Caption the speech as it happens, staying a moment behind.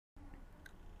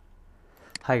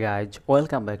Hi guys,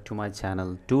 welcome back to my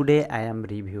channel. Today I am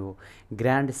review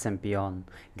Grand Champion.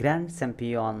 Grand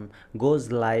Champion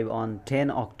goes live on 10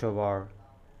 October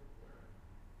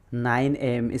 9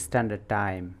 a.m. Standard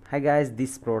Time. Hi guys,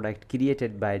 this product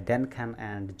created by Duncan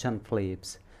and John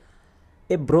Phillips.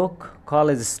 A broke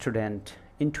college student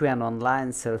into an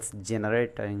online sales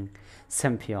generating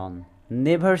champion.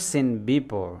 Never seen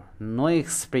before, no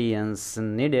experience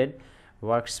needed,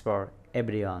 works for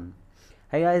everyone.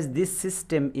 Hi guys, this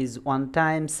system is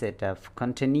one-time setup,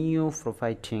 continue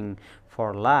profiting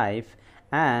for life,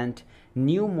 and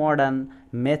new modern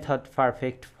method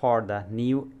perfect for the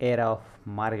new era of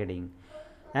marketing.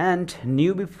 And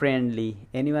newbie friendly,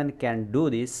 anyone can do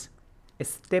this.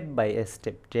 Step by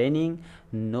step training,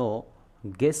 no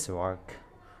guesswork.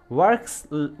 Works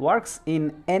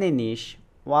in any niche,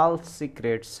 all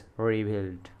secrets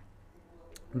revealed.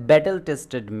 Battle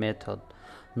tested method,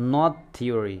 not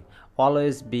theory.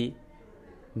 Always be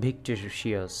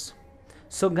victorious.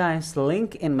 So guys,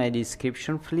 link in my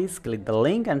description. Please click the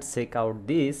link and check out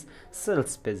these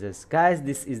sales pages. Guys,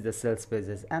 this is the sales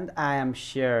pages and I am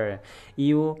sure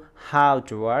you how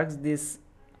to work this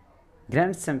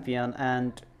Grand Champion.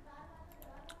 And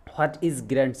what is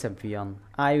Grand Champion?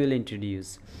 I will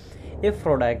introduce a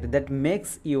product that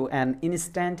makes you an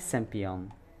instant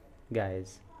champion.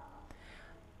 Guys,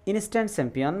 instant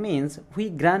champion means we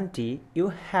guarantee you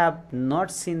have not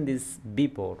seen this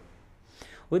before.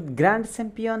 With Grand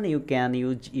Champion, you can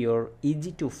use your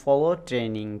easy to follow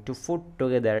training to put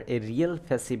together a real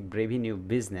passive revenue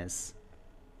business.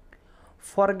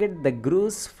 Forget the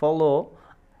gurus, follow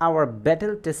our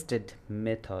battle tested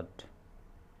method.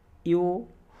 You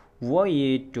owe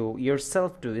it to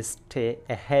yourself to stay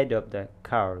ahead of the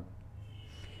curve.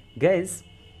 Guys,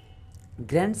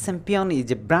 Grand Champion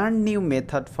is a brand new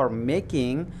method for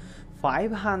making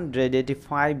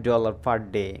 $585 per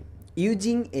day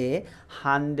using a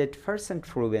 100%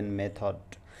 proven method.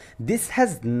 This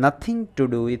has nothing to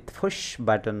do with push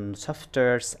button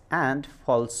softwares and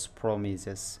false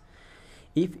promises.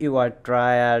 If you are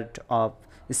tired of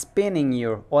spinning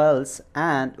your wheels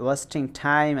and wasting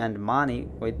time and money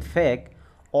with fake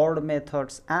old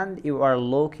methods and you are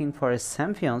looking for a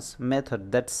champion's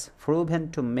method that's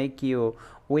proven to make you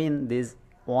win, these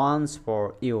ones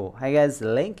for you. Hi guys,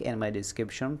 link in my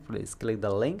description. Please click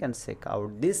the link and check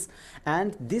out this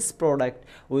and this product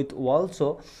with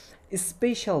also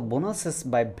special bonuses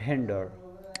by vendor.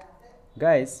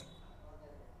 Guys,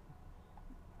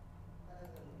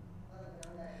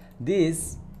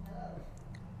 this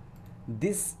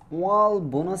all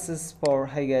bonuses for,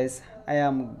 hi guys, I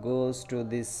am goes to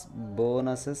this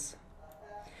bonuses.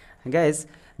 Guys,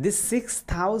 this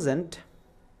 6,000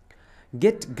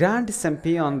 get Grand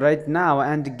Champion right now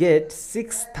and get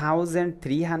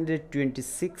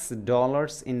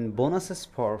 $6,326 in bonuses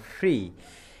for free.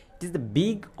 It is the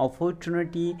big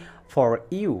opportunity for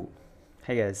you.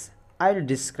 Hey guys, I will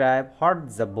describe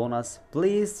what the bonus.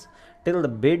 Please till the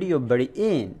video very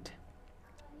end.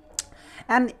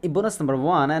 And bonus number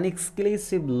one, an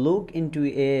exclusive look into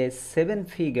a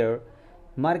 7-figure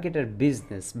marketer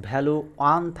business, value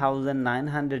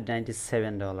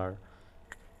 $1,997.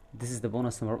 This is the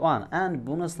bonus number one. And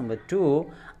bonus number two,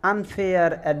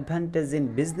 unfair advantage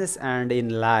in business and in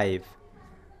life.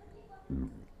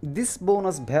 This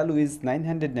bonus value is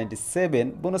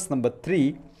 997. Bonus number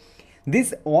three,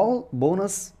 this all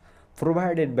bonus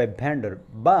provided by vendor,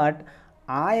 but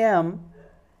I am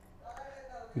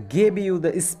gave you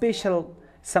the special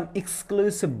some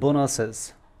exclusive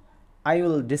bonuses. I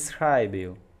will describe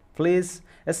you. Please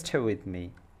stay with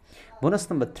me. Bonus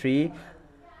number three,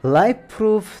 live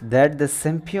proof that the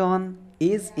champion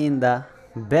is in the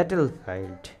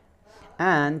battlefield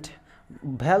and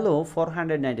value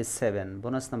 497.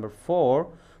 Bonus number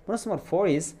four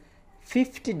is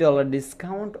 $50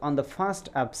 discount on the first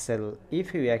upsell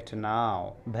if you act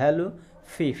now, value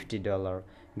 $50.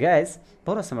 Guys,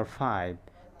 bonus number five,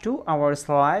 2 hours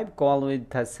live call with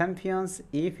the champions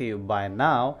if you buy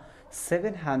now,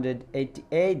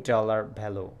 $788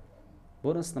 value.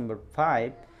 Bonus number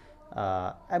five,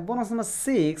 bonus number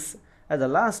six as the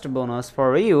last bonus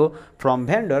for you from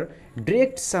vendor,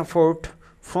 direct support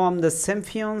from the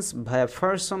champions via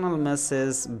personal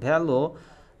message, value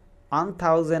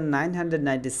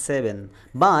 $1,997,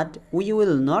 but we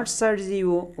will not charge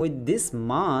you with this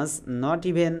much, not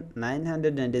even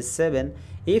 $997.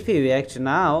 If you act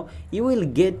now, you will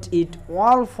get it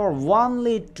all for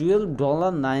only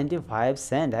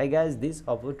 $12.95. Hi guys, this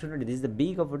opportunity, this is the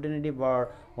big opportunity for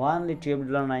only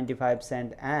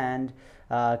 $12.95. And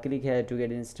click here to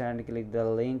get instant. Click the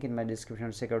link in my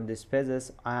description, check out these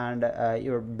pages, and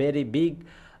your very big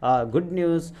good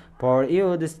news for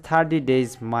you, this 30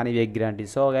 days money back guarantee.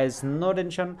 So guys, no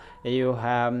tension. You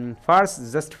have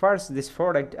first this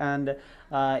product, and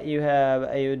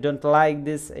you don't like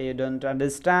this, you don't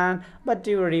understand, but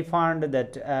you refund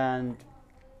that, and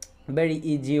very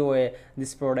easy way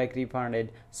this product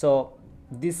refunded. So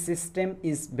this system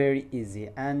is very easy.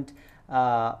 And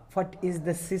what is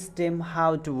the system,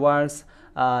 how it works,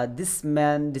 this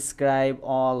man describe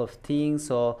all of things.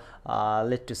 So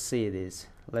let's see this.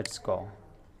 Let's go.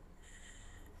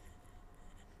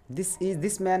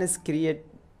 This man is create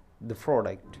the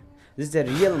product. This is a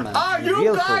real man. Are you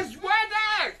real guys food.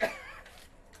 ready?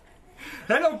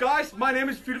 Hello guys, my name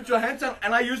is Philip Johansson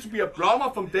and I used to be a plumber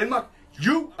from Denmark.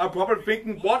 You are probably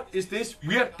thinking, what is this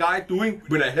weird guy doing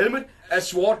with a helmet, a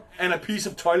sword and a piece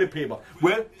of toilet paper?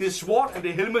 Well, the sword and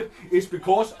the helmet is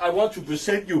because I want to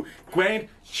present you Grand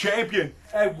Champion,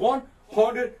 a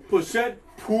 100%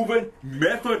 proven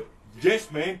method.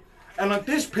 Yes man. And on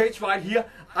this page right here,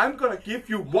 I'm gonna give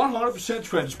you 100%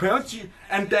 transparency,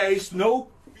 and there is no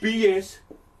BS.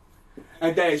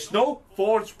 And there is no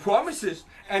false promises,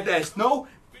 and there is no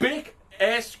big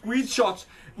ass screenshots,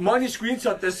 money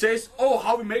screenshot that says, oh,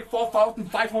 how we make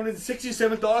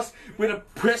 $4,567 with a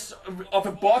press of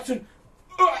a button.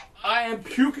 I am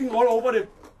puking all over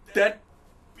that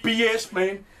BS,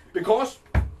 man, because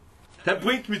that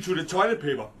brings me to the toilet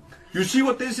paper. You see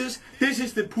what this is? This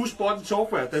is the push button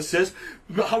software that says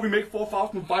how we make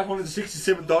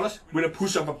 $4,567 with a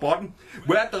push of a button.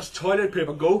 Where does toilet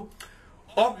paper go?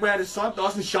 Up where the sun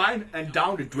doesn't shine and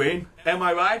down the drain. Am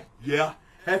I right? Yeah.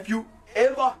 Have you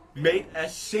ever made a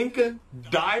single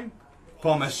dime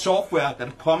from a software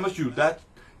that promised you that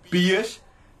BS?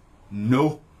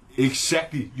 No.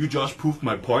 Exactly. You just proved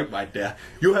my point right there.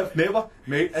 You have never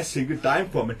made a single dime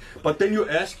from it. But then you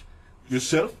ask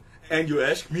yourself and you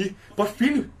ask me, but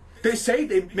Phil, they say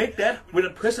they make that with a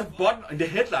press of a button in the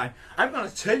headline. I'm gonna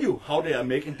tell you how they are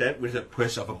making that with a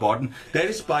press of a button. That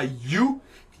is by you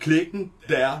clicking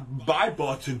their buy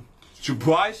button.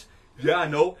 Surprise? Yeah, I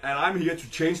know, and I'm here to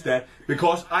change that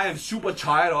because I am super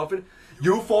tired of it.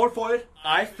 You fall for it,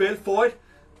 I fell for it.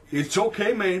 It's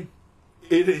okay, man.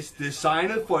 It is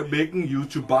designed for making you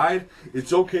to buy it.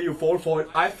 It's okay you fall for it.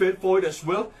 I fell for it as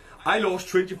well. I lost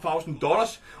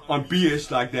 $20,000 on BS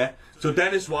like that. So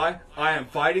that is why I am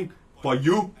fighting for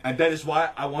you, and that is why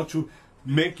I want to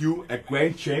make you a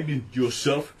grand champion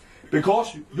yourself.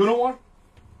 Because, you know what?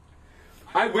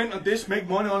 I went on this make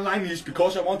money online niche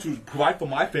because I want to provide for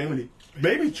my family.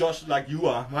 Maybe just like you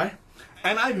are, right?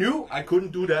 And I knew I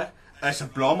couldn't do that as a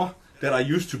plumber that I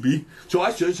used to be. So I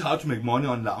searched how to make money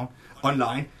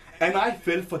online. And I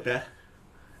fell for that.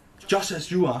 Just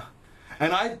as you are.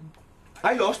 And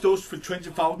I lost those for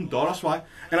 $20,000, right?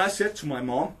 And I said to my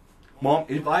mom,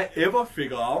 if I ever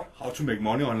figure out how to make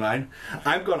money online,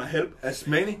 I'm gonna help as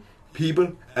many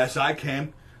people as I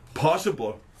can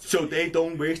possible, so they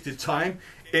don't waste the time,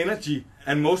 energy,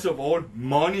 and most of all,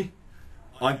 money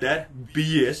on that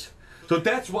BS. So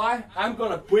that's why I'm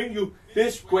gonna bring you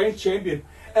this Grand Champion,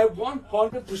 a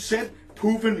 100%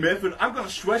 proven method. I'm gonna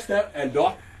stress that a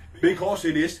lot because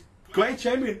it is. Grand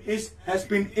Champion has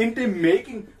been in the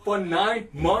making for 9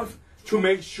 months to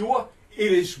make sure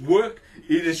it is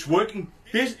working.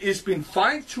 This has been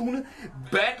fine-tuned,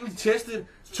 badly tested,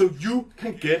 so you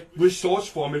can get results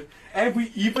from it. And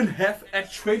we even have a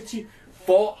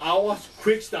 24 hours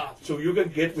quick start, so you can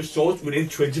get results within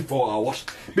 24 hours.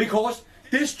 Because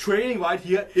this training right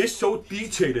here is so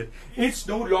detailed. It's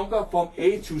no longer from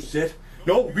A to Z.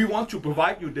 No, we want to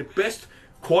provide you the best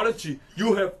quality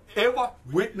you have ever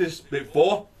witnessed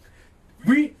before.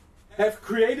 We have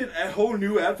created a whole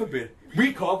new alphabet.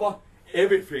 We cover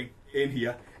everything in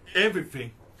here.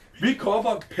 Everything. We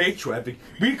cover paid traffic.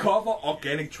 We cover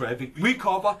organic traffic. We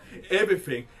cover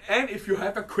everything. And if you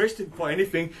have a question for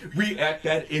anything, we add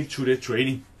that into the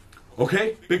training.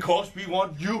 Okay? Because we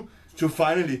want you to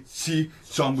finally see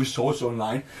some results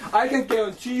online. I can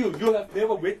guarantee you, you have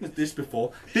never witnessed this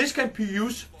before. This can be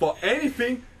used for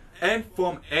anything and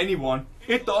from anyone.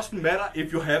 It doesn't matter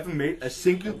if you haven't made a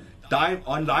single dime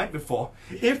online before.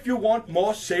 If you want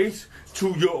more sales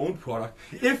to your own product,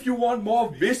 if you want more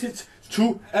visits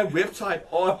to a website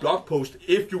or a blog post,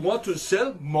 if you want to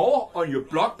sell more on your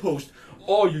blog post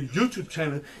or your YouTube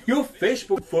channel, your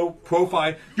Facebook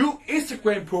profile, your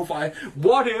Instagram profile,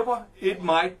 whatever it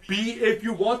might be, if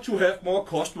you want to have more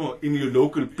customers in your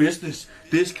local business,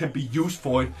 this can be used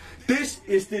for it. This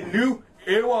is the new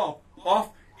era of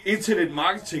internet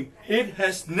marketing. It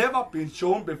has never been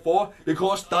shown before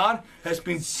because Dan has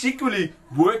been secretly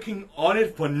working on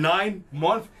it for 9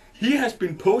 months. he has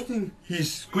been posting his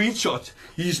screenshots,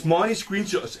 his money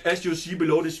screenshots, as you see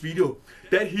below this video,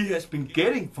 that he has been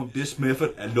getting from this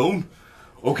method alone.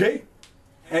 Okay?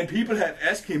 And people have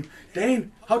asked him,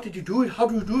 Dan, how did you do it? How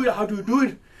do you do it? How do you do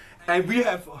it? And we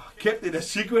have kept it a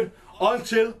secret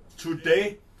until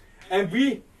today. And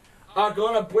we are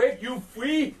gonna break you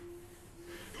free.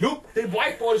 Look, the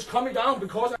whiteboard is coming down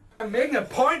because I'm making a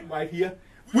point right here.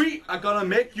 We are gonna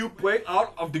make you break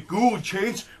out of the Google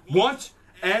chains once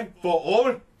and for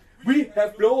all. We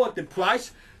have lowered the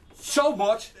price so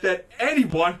much that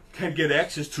anyone can get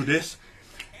access to this.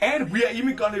 And we are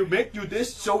even gonna make you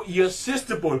this so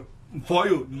irresistible for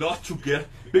you not to get.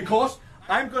 Because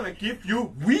we are gonna give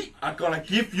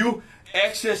you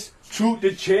access to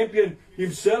the champion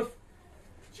himself.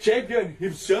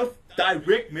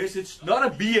 Direct message, not a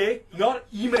VA, not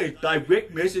email,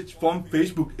 direct message from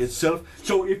Facebook itself.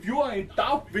 So if you are in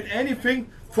doubt with anything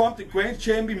from the Grand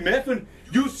Champion method,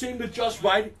 you simply just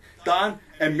write down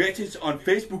a message on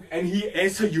Facebook and he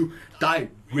answers you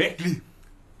directly.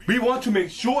 We want to make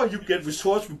sure you get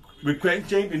results with Grand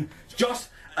Champion just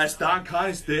as Dan Khan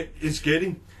is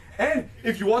getting. And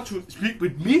if you want to speak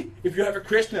with me, if you have a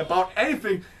question about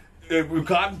anything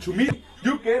regarding to me,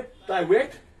 you get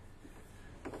direct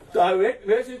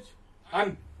message.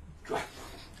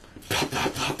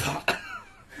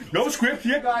 No script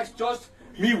here, guys, just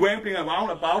me rambling around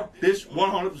about this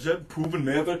 100% proven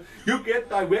method. You get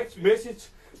direct message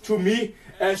to me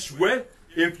as well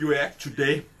if you act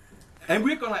today. And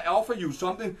we're gonna offer you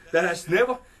something that has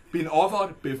never been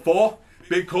offered before,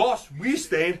 because we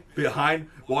stand behind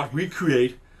what we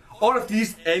create. All of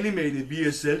these animated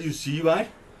VSL you see, right?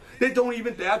 They don't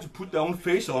even dare to put their own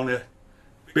face on it,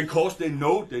 because they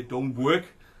know they don't work.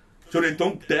 So they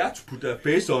don't dare to put their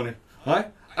face on it,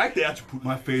 right? I dare to put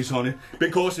my face on it,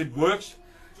 because it works.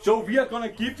 So we are gonna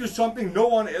give you something no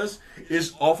one else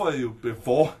is offered you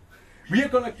before. We are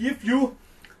gonna give you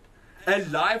a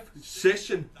live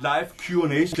session, live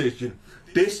Q&A session,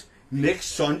 this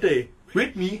next Sunday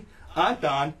with me and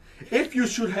Dan. If you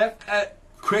should have a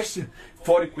question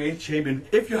for the Grand Champion,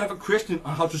 if you have a question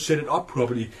on how to set it up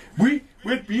properly, we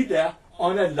will be there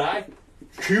on a live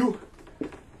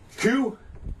Q&A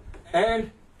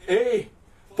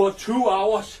for 2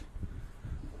 hours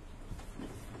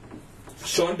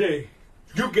Sunday.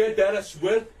 You get that as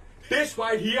well. This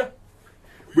right here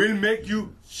will make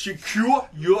you secure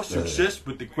your success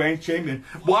with the Grand Champion.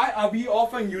 Why are we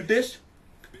offering you this?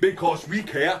 Because we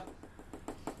care.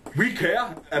 We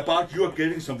care about you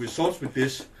getting some results with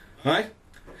this, right?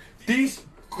 These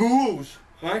gurus,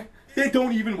 right? They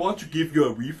don't even want to give you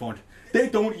a refund. They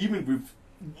don't even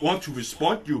want to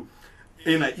respond you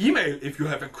in an email if you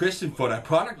have a question for that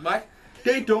product, right?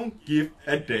 They don't give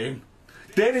a damn.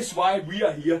 That is why we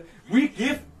are here. We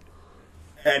give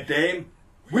a damn.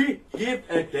 We give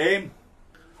a damn.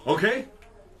 Okay?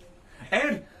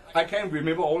 And I can't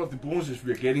remember all of the bonuses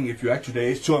we are getting if you act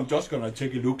today, so I'm just gonna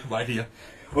take a look right here.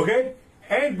 Okay?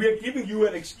 And we are giving you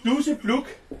an exclusive look.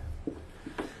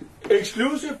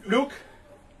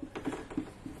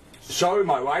 Sorry,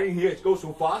 my writing here, it goes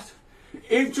so fast.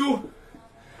 Into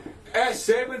a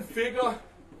 7-figure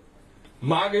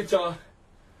marketer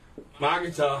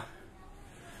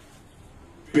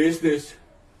business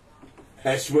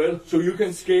as well. So you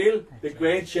can scale the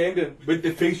Grand Champion with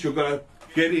the things you're gonna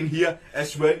get in here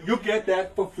as well. You get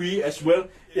that for free as well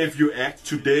if you act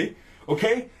today.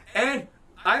 Okay? And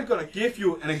I'm gonna give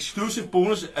you an exclusive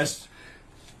bonus as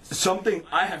something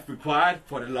I have required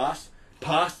for the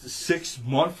past 6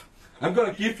 months. I'm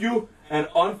gonna give you an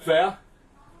unfair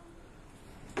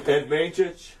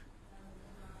advantage.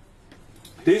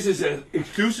 This is an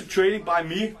exclusive training by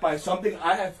me, by something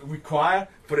I have required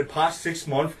for the past 6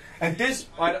 months. And this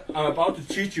what I'm about to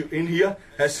teach you in here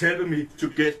has helped me to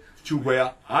get to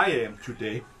where I am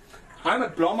today. I'm a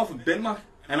plumber from Denmark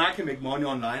and I can make money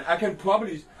online. I can't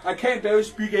barely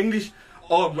speak English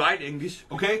or write English,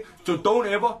 okay? So don't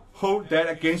ever hold that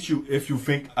against you if you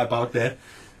think about that.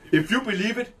 If you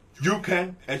believe it, you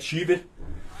can achieve it.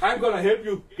 I'm gonna help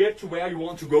you get to where you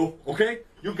want to go, okay?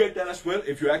 You get that as well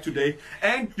if you act today.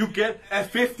 And you get a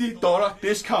 $50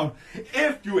 discount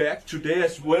if you act today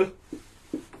as well.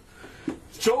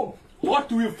 So, what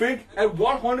do you think? At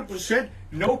 100%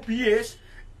 no BS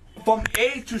from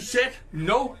A to Z.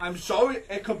 No, I'm sorry,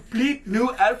 a complete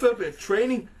new alphabet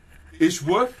training is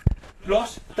worth,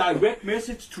 plus direct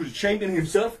message to the champion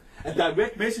himself, a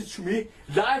direct message to me,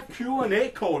 live Q&A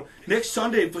call next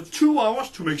Sunday for 2 hours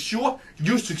to make sure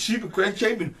you succeed with Grand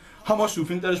Champion. How much do you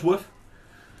think that is worth?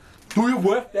 Do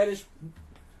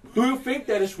you think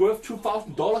that is worth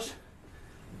 $2,000?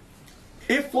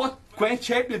 If what Grand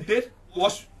Champion did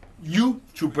was you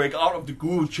to break out of the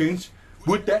guru chains,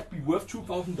 would that be worth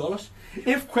 $2,000?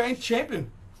 If Grand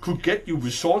Champion could get you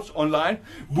results online,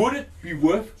 would it be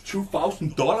worth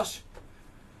 $2,000?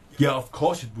 Yeah, of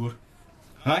course it would.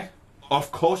 Right?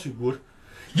 Of course it would.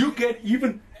 You get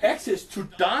even access to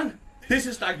Dan. This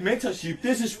is like mentorship.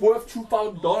 This is worth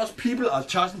 $2,000. People are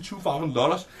charging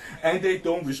 $2,000 and they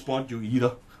don't respond to you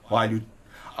either. Why you?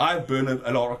 I burn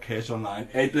a lot of cash online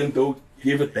and then don't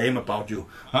give a damn about you.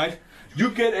 Right?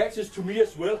 You get access to me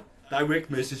as well. Direct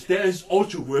message. That is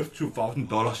also worth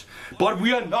 $2,000. But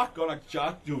we are not gonna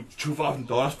charge you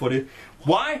 $2,000 for it.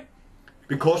 Why?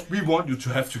 Because we want you to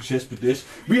have success with this.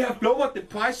 We have lowered the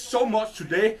price so much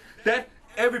today that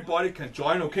everybody can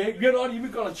join, okay? We are not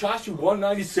even gonna charge you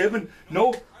 $197.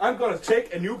 No, I'm gonna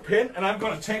take a new pen and I'm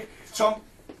gonna take some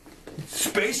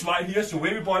space right here so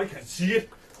everybody can see it,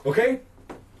 okay?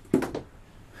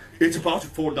 It's about to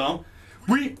fall down.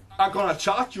 We are gonna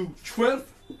charge you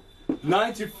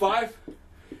 $12.95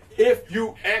 if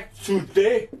you act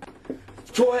today.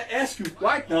 So I ask you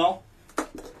right now,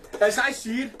 as I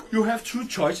see it, you have two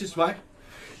choices, right?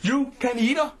 You can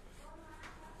either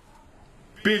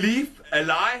believe a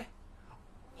lie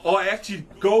or actually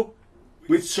go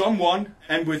with someone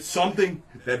and with something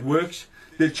that works.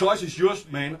 The choice is yours,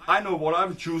 man. I know what I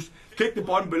would choose. Click the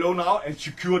button below now and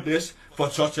secure this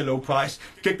for such a low price.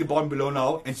 Click the button below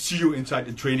now and see you inside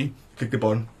the training. Click the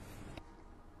button.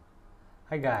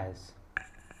 Hi guys,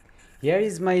 here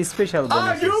is my special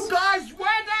bonuses. Are you guys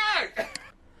ready?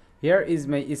 Here is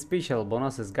my special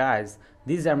bonuses, guys.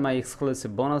 These are my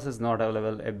exclusive bonuses, not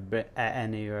available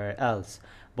anywhere else.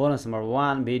 Bonus number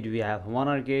 1, we have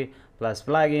Monarchy plus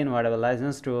plugin, whatever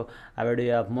license to. We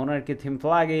have Monarchy theme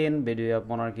plugin. We have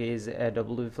Monarchy is a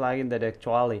W plugin that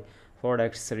actually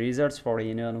products results for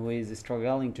anyone who is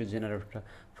struggling to generate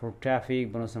for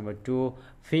traffic. Bonus number 2,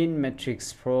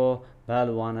 Finmetrics Pro,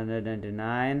 value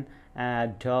 $199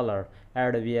 dollar.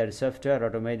 AWS software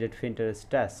automated Pinterest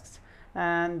tasks.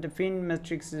 And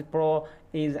Finmetrics Pro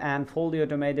is an fully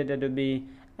automated Adobe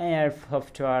Air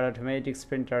software automatic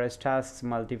Pinterest tasks,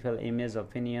 multiple image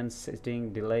opinions,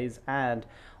 setting delays, and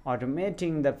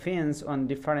automating the fins on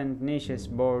different niches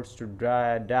boards to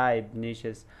dive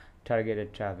niches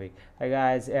targeted traffic. Hey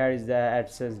guys, here is the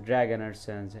AdSense Dragon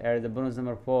AdSense. Here is the bonus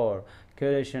number 4,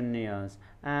 Curation News,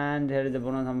 and here is the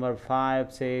bonus number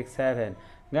 5, 6, 7.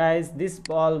 Guys, this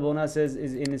all bonuses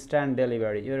is instant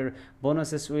delivery. Your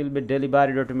bonuses will be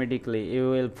delivered automatically.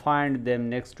 You will find them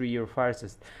next to your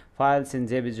files in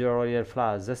JPG or your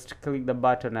files. Just click the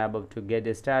button above to get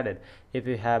started. If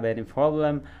you have any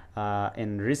problem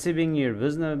in receiving your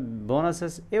business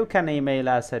bonuses, you can email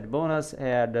us at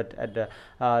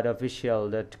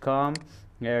bonus@official.com.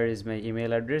 Here is my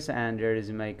email address and here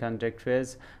is my contact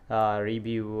phrase.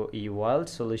 Review eval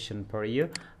solution for you.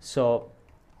 So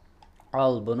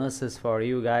all bonuses for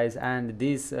you guys, and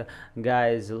this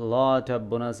guys, lot of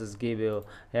bonuses give you.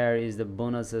 Here is the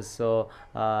bonuses, so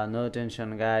no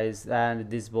tension guys. And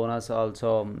this bonus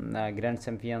also Grand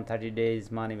Champion 30 days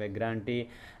money back guarantee,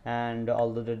 and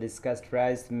although the discussed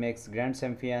price makes Grand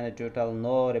Champion a total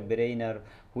no-brainer,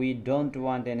 we don't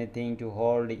want anything to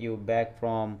hold you back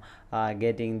from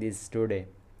getting this today.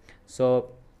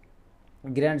 So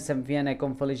Grand Champion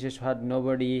accomplishes what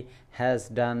nobody has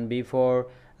done before.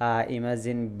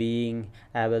 Imagine being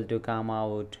able to come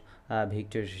out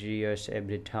victorious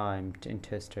every time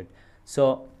tested.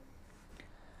 So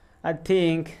I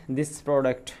think this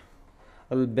product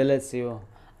will bless you,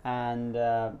 and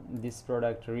this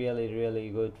product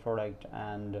really good product,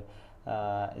 and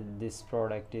this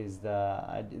product is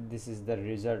this is the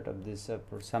result of this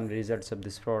some results of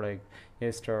this product.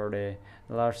 Yesterday,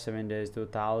 last 7 days,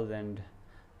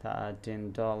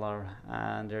 $2,013,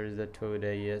 and there is the 2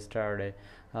 day yesterday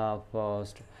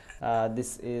post.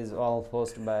 This is all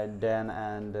posted by Dan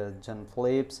and John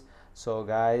Phillips. So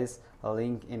guys, a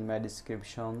link in my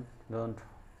description, don't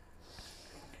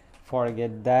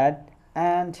forget that.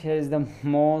 And here is the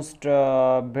most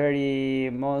very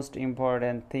most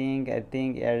important thing. I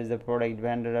think here is the product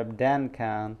vendor of Dan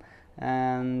Khan,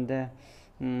 and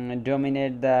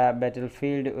dominate the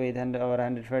battlefield with over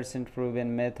 100%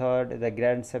 proven method, the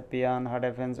Grand Champion. What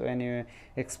happens when you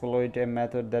exploit a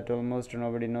method that almost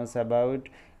nobody knows about?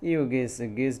 You guessed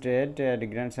it, the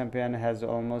Grand Champion has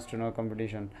almost no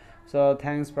competition. So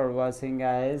thanks for watching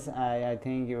guys. I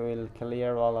think you will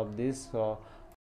clear all of this. So